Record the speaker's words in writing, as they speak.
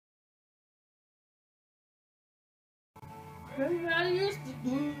I used to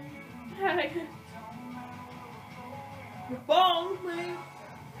do. You bound me,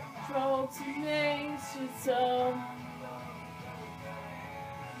 control to nature,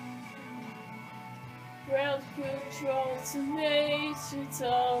 ground control to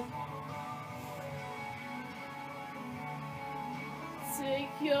nature.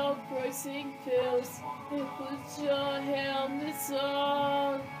 Take your poison pills and put your helmet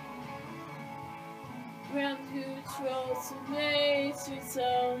on. Ground control to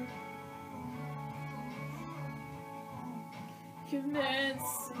nature.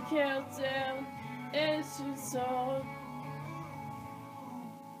 Commence the countdown as you song.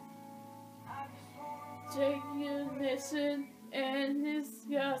 Take your mission and it's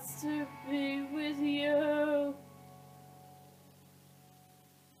got to be with you.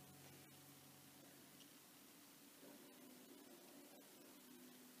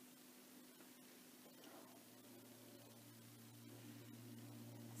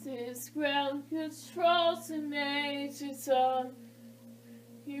 This ground control to major tongue.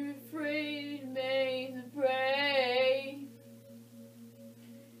 You freed me to brave.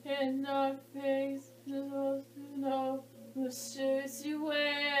 And our face knows to know what shirts you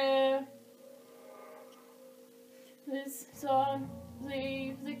wear. This song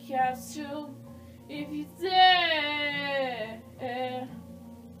leave the capsule if you dare.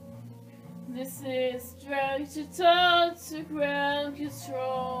 This is drag your tongue to ground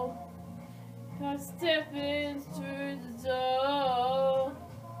control. I'm stepping through the door,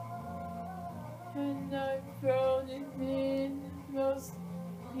 and I'm thrown in the most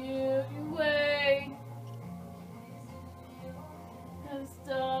beautiful way. And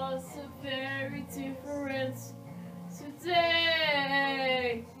stars are very different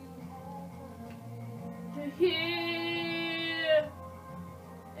today. They're here,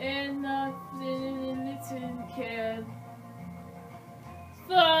 and nothing in the tin can.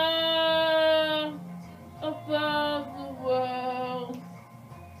 Far above the world,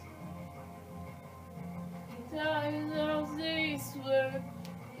 I know these words,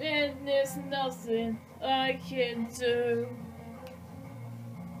 and there's nothing I can do.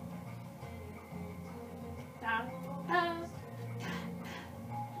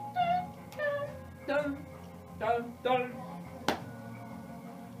 Dun, dun, dun.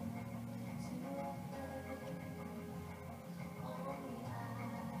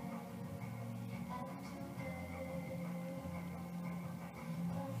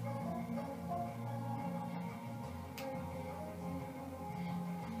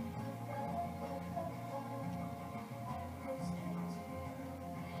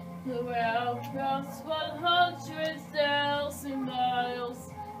 The world runs 100,000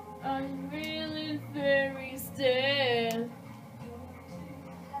 miles. I'm really very scared.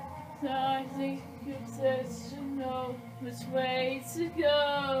 I think it's such to know which way to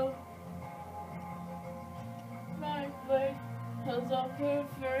go. My faith has offered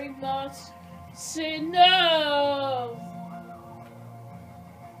very much. She knows.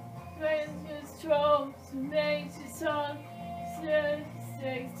 Brain control to make it talk.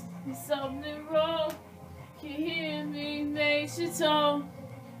 There's something wrong. Can you hear me, Major Tom?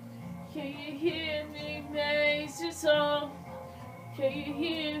 Can you hear me, Major Tom? Can you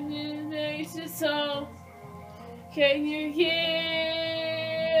hear me, Major Tom? Can you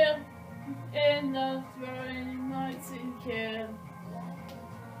hear? And I'm throwing my tin can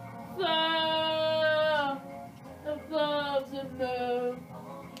far above the moon.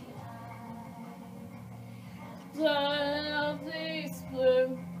 Flying off this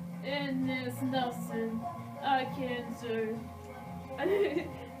blue, and there's nothing I can do.